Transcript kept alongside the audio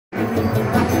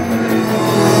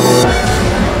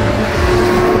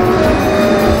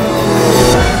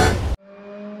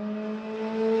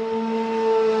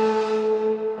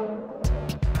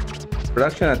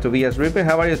production at Tobias Ripe.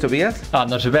 How are you, Tobias?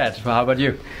 Not too bad. How about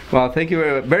you? Well, thank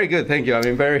you. Very good. Thank you. I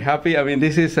mean, very happy. I mean,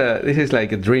 this is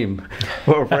like a dream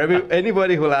for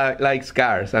anybody who likes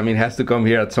cars. I mean, has to come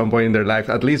here at some point in their life,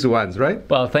 at least once, right?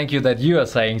 Well, thank you that you are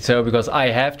saying so, because I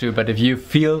have to. But if you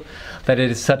feel that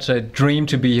it is such a dream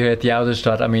to be here at the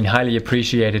Autostad, I mean, highly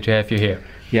appreciated to have you here.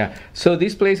 Yeah. So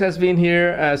this place has been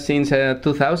here since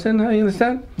 2000, I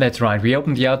understand? That's right. We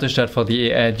opened the Autostad for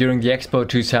the during the Expo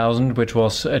 2000, which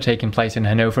was taking place in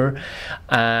Hanover.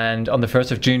 And on the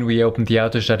 1st of June, we opened the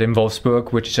Autostad in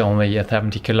Wolfsburg, which is only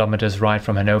 70 kilometers ride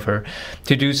from Hanover,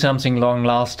 to do something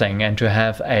long-lasting and to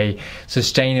have a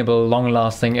sustainable,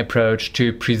 long-lasting approach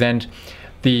to present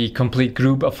the complete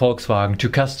group of Volkswagen to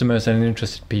customers and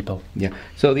interested people. Yeah.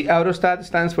 So the Autostad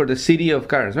stands for the city of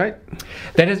cars, right?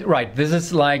 That is right. This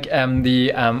is like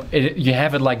you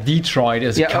have it like Detroit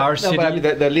is car city.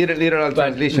 But the literal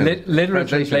translation. Literal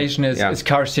translation is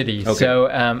car city. Okay. So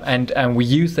and we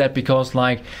use that because,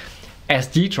 like, as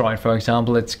Detroit, for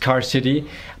example, it's car city,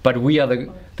 but we are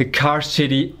the car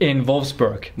city in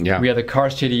Wolfsburg. Yeah. We are the car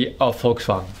city of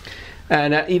Volkswagen.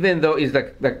 And even though it's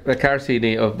the car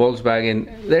city of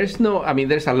Volkswagen, there's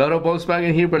a lot of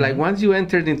Volkswagen here, but like once you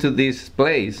entered into this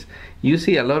place, you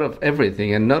see a lot of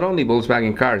everything, and not only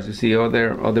Volkswagen cars, you see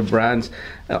other brands.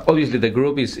 Obviously the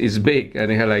group is big and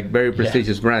they have like very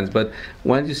prestigious brands, but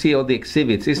once you see all the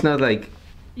exhibits, it's not like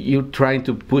you're trying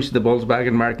to push the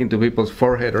Volkswagen mark into people's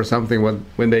forehead or something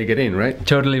when they get in, right?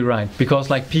 Totally right. Because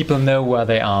like people know where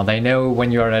they are. They know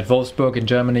when you're at Wolfsburg in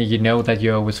Germany, you know that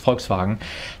you're with Volkswagen.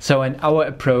 So, and our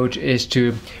approach is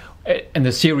to, in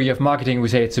the theory of marketing, we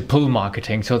say it's a pull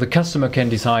marketing. So the customer can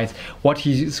decide what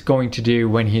he's going to do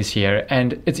when he's here.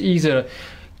 And it's either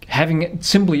having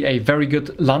simply a very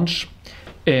good lunch,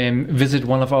 visit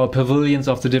one of our pavilions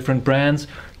of the different brands,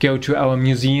 go to our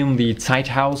museum, the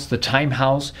Zeithaus, the Time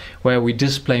House, where we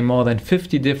display more than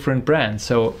 50 different brands.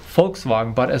 So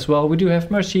Volkswagen, but as well we do have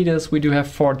Mercedes, we do have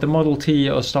Ford, the Model T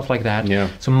or stuff like that. Yeah.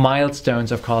 So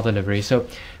milestones of car delivery. So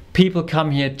people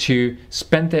come here to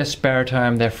spend their spare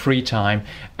time, their free time,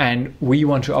 and we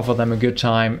want to offer them a good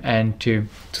time and to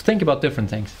think about different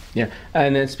things. Yeah,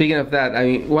 and speaking of that, I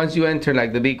mean, once you enter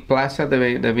like the big plaza, the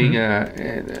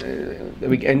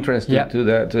big entrance to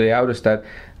the Autostad,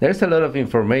 there's a lot of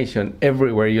information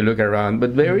everywhere you look around,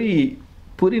 but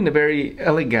put in a very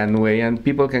elegant way, and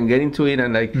people can get into it,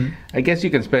 and like I guess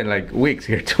you can spend like weeks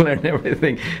here to learn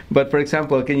everything. But for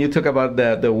example, can you talk about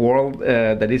the world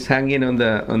that is hanging on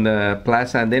the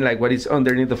plaza, and then like what is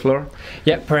underneath the floor?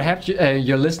 Yeah, perhaps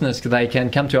your listeners, they can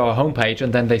come to our homepage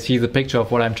and then they see the picture of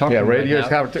what I'm talking about. Yeah, radio is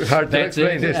hard to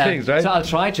explain these things, right? So I'll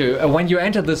try to. When you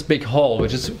enter this big hall,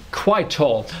 which is quite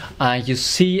tall, you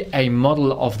see a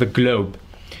model of the globe.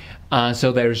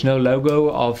 So there is no logo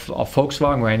of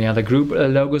Volkswagen or any other group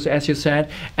logos, as you said.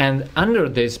 And under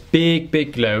this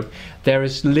big globe, there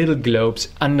is little globes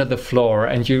under the floor,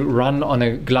 and you run on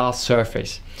a glass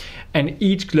surface. And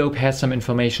each globe has some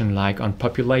information, like on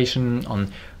population,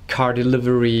 on car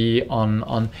delivery,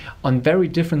 on very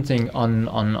different things, on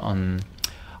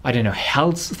I don't know,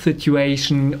 health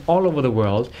situation all over the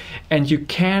world, and you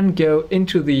can go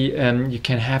into the you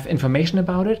can have information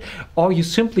about it, or you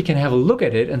simply can have a look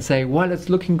at it and say, well, it's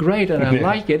looking great and I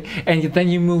like it, and then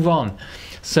you move on.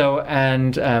 So,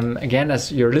 and again,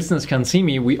 as your listeners can see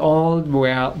me, we all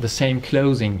wear the same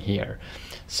clothing here.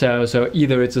 So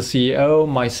either it's a CEO,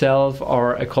 myself,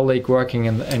 or a colleague working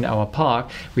in our park,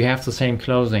 we have the same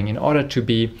clothing in order to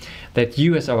be that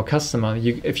you as our customer,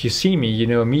 if you see me, you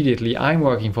know immediately I'm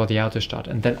working for the Autostad.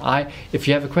 And then if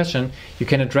you have a question, you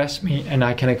can address me and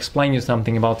I can explain you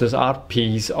something about this art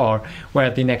piece or where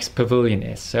the next pavilion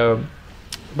is. So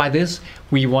by this,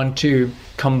 we want to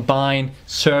combine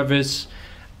service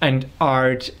and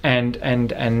art and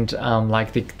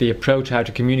like the approach how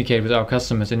to communicate with our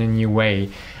customers in a new way.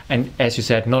 And as you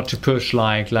said, not to push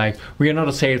like we are not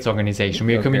a sales organization,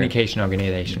 we are a communication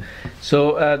organization.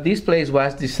 So this place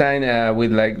was designed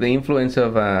with like the influence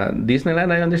of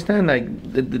Disneyland, I understand. Like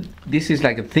this is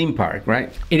like a theme park,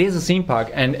 right? It is a theme park,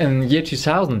 and in the year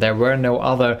 2000 there were no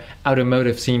other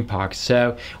automotive theme parks.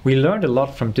 So we learned a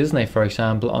lot from Disney, for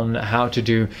example, on how to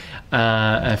do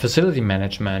facility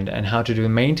management and how to do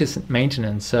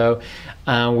maintenance. So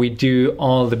we do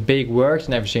all the big works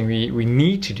and everything we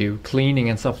need to do, cleaning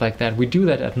and stuff like that. We do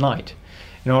that at night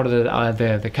in order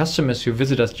that the customers who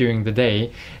visit us during the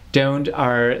day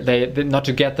not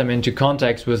to get them into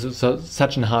contact with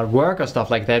such a hard work or stuff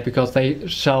like that, because they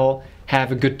shall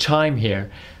have a good time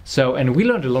here. So, and we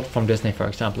learned a lot from Disney, for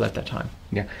example, at that time.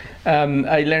 Yeah,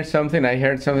 I learned something. I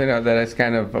heard something that is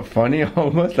kind of funny,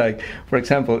 almost like, for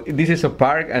example, this is a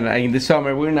park, and in the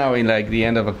summer we're now in like the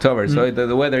end of October, so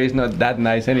the weather is not that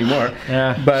nice anymore.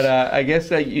 Yeah. But I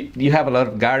guess you have a lot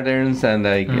of gardens and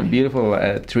like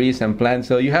beautiful trees and plants.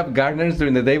 So you have gardeners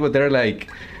during the day, but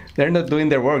they're not doing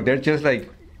their work. They're just like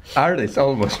artists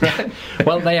almost, right?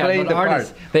 Well, they are Playing not the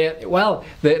artists.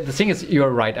 The thing is,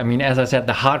 you're right. I mean, as I said,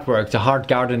 the hard work, the hard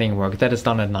gardening work, that is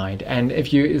done at night. And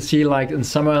if you see, like in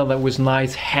summer, there was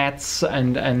nice hats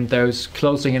and those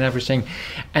clothing and everything,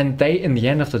 and they, in the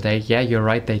end of the day, yeah, you're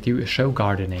right, they do show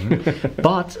gardening,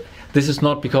 but this is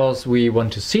not because we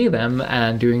want to see them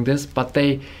and doing this, but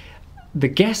the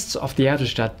guests of the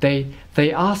Autostad,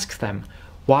 they ask them,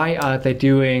 why are they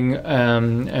doing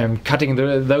cutting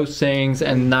those things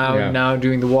and now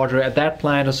doing the water at that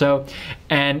plant or so,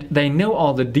 and they know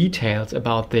all the details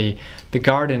about the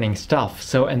gardening stuff.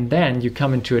 So, and then you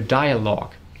come into a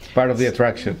dialogue. Part of the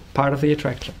attraction. Part of the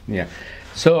attraction. Yeah.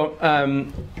 So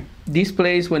this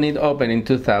place, when it opened in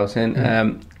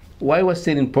 2000, why was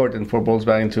it important for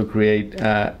Volkswagen to create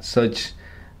such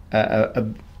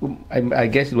I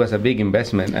guess it was a big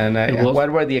investment, and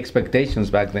what were the expectations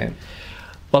back then?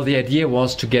 Well, the idea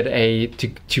was to get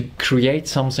to create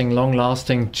something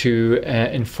long-lasting, to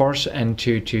enforce and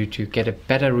to get a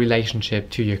better relationship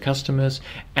to your customers,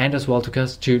 and as well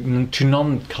to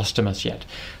non-customers yet.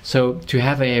 So to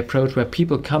have an approach where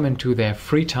people come into their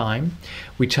free time,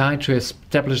 we try to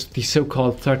establish the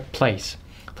so-called third place.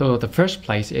 So the first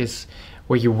place is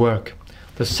where you work.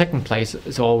 The second place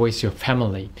is always your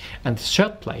family, and the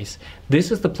third place, this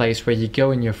is the place where you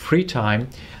go in your free time.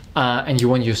 And you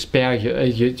want to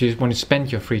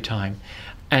spend your free time,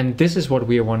 and this is what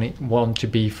we want to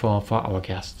be for our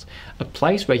guests, a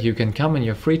place where you can come in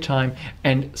your free time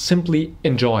and simply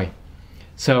enjoy.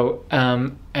 So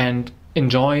and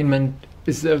enjoyment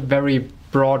is a very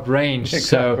broad range.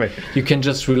 Exactly. So you can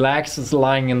just relax, it's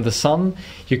lying in the sun,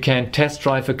 you can test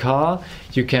drive a car,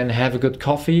 you can have a good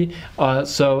coffee,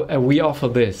 so we offer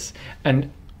this.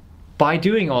 And by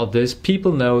doing all this,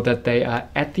 people know that they are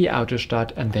at the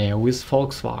Autostad and they are with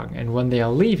Volkswagen. And when they are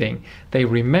leaving, they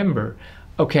remember,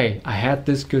 okay, I had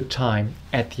this good time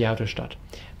at the Autostad.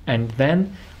 And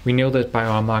then we know that by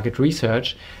our market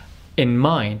research, in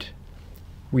mind,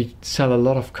 we sell a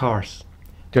lot of cars.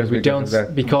 Just we don't,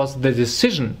 because the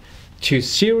decision to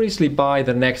seriously buy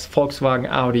the next Volkswagen,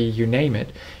 Audi, you name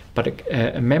it, but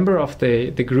a member of the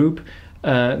group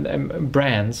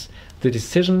brands, the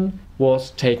decision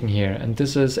was taken here, and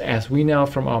this is, as we know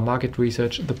from our market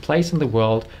research, the place in the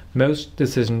world most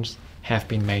decisions have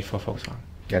been made for Volkswagen.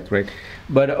 That's right.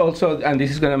 But also, and this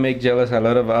is going to make jealous a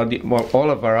lot of all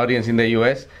of our audience in the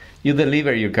US, you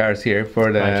deliver your cars here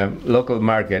for the local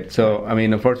market. So, I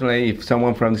mean, unfortunately, if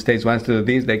someone from the States wants to do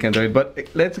this, they can do it. But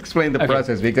let's explain the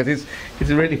process, because it's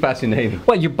really fascinating.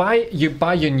 Well, you buy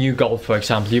your new Golf, for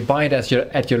example. You buy it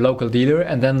at your local dealer,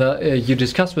 and then you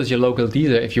discuss with your local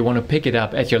dealer if you want to pick it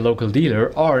up at your local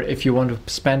dealer, or if you want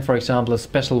to spend, for example, a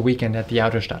special weekend at the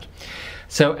Autostad.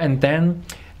 So, and then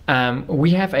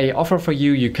we have a offer for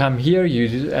you. You come here,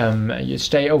 you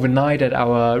stay overnight at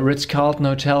our Ritz-Carlton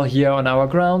hotel here on our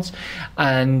grounds,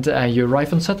 and you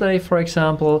arrive on Saturday, for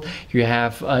example. You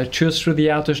have tours through the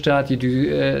Autostad, you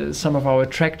do some of our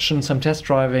attractions, some test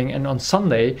driving, and on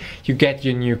Sunday you get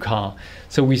your new car.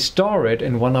 So we store it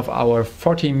in one of our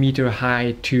 40-meter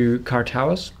high 2-car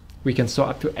towers. We can store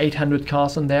up to 800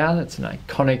 cars in there. It's an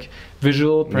iconic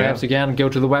visual. Perhaps again, go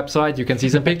to the website, you can see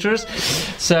some pictures.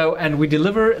 So, and we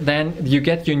deliver, then you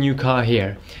get your new car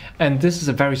here. And this is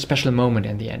a very special moment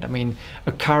in the end. I mean,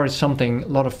 a car is something a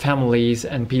lot of families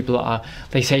and people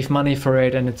they save money for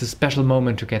it, and it's a special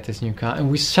moment to get this new car. And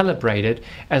we celebrate it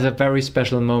as a very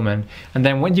special moment. And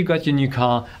then when you got your new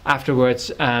car,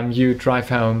 afterwards you drive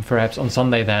home, perhaps on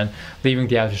Sunday then, leaving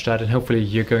the Autostad, and hopefully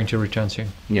you're going to return soon.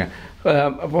 Yeah.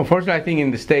 Unfortunately, I think in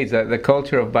the States the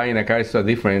culture of buying a car is so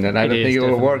different, and I don't think it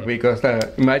will work, because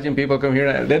imagine people come here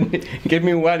and then give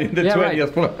me one in the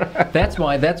 20th floor. That's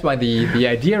why the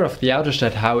idea of the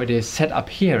Autostad, how it is set up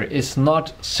here, is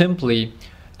not simply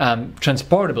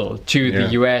transportable to the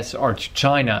US or to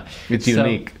China. It's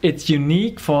unique. It's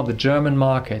unique for the German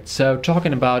market. So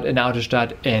talking about an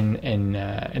Autostad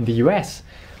in the US,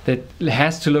 that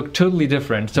has to look totally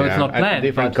different. So it's not planned.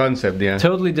 Different concept,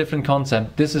 Totally different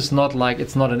concept. This is not like,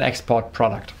 it's not an export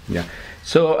product. Yeah.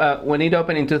 So when it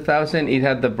opened in 2000, it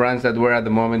had the brands that were at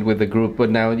the moment with the group, but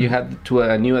now you had two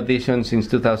new additions since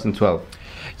 2012.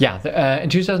 Yeah, in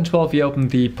 2012 we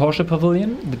opened the Porsche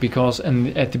Pavilion because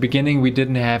at the beginning we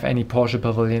didn't have any Porsche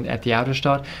Pavilion at the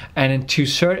Autostad, and in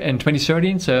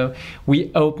 2013, so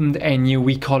we opened a new,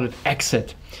 we call it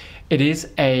Exit. It is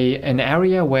an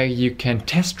area where you can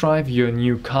test drive your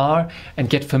new car and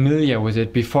get familiar with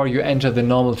it before you enter the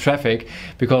normal traffic,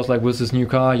 because like with this new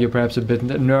car you're perhaps a bit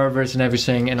nervous and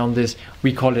everything, and on this,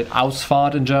 we call it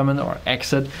Ausfahrt in German, or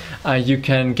Exit, you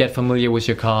can get familiar with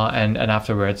your car and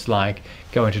afterwards like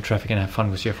go into traffic and have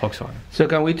fun with your Volkswagen. So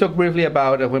can we talk briefly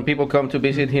about when people come to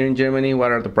visit here in Germany,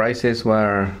 what are the prices,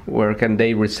 where can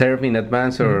they reserve in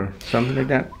advance or something like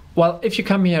that? Well, if you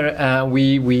come here,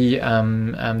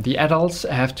 the adults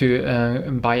have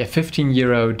to buy a 15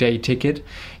 euro day ticket.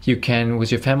 You can,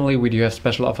 with your family, we do have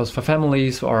special offers for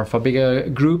families or for bigger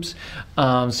groups.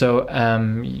 Normal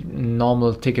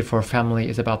ticket for a family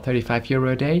is about 35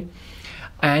 euro a day.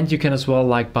 And you can as well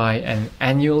like buy an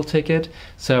annual ticket.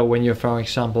 So when you're, for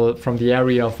example, from the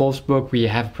area of Wolfsburg, we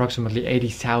have approximately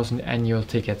 80,000 annual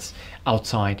tickets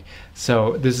outside.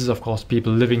 So this is of course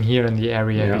people living here in the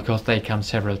area because they come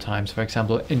several times. For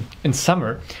example, in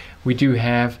summer, we do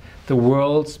have the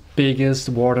world's biggest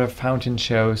water fountain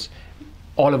shows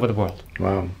all over the world.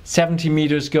 Wow. 70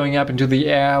 meters going up into the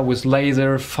air with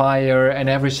laser, fire and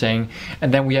everything.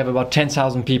 And then we have about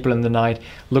 10,000 people in the night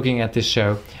looking at this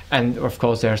show. And of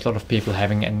course there's a lot of people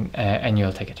having an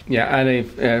annual ticket. Yeah, and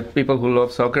if people who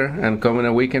love soccer and come on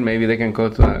a weekend, maybe they can go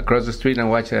to across the street and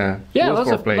watch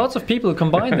Wolfsburg play. Lots of people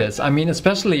combine this. I mean,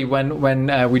 especially when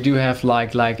we do have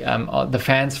the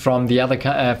fans from the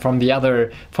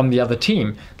other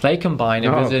team, they combine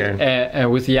and visit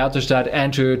with the Autostad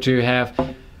and to have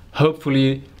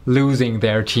hopefully losing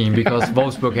their team because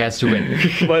Wolfsburg has to win.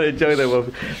 But enjoy the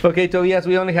Wolfsburg. Okay, Tobias,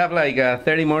 we only have like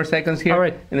 30 more seconds here. All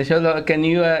right. In the show, can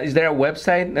you? Is there a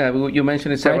website? You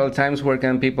mentioned it several times. Where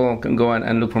can people go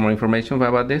and look for more information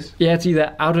about this? Yeah, it's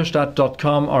either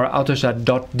autostad.com or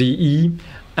autostad.de.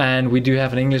 And we do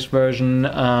have an English version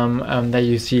that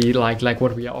you see like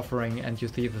what we are offering, and you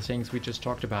see the things we just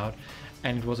talked about.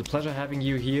 And it was a pleasure having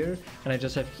you here. And I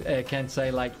just can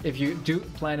say, like, if you do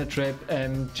plan a trip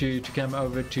to come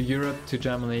over to Europe, to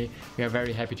Germany, we are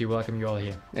very happy to welcome you all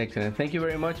here. Excellent. Thank you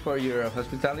very much for your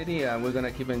hospitality. We're going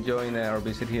to keep enjoying our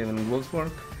visit here in Wolfsburg,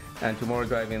 and tomorrow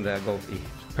driving the Golf E.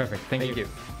 Perfect. Thank you.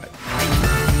 Bye.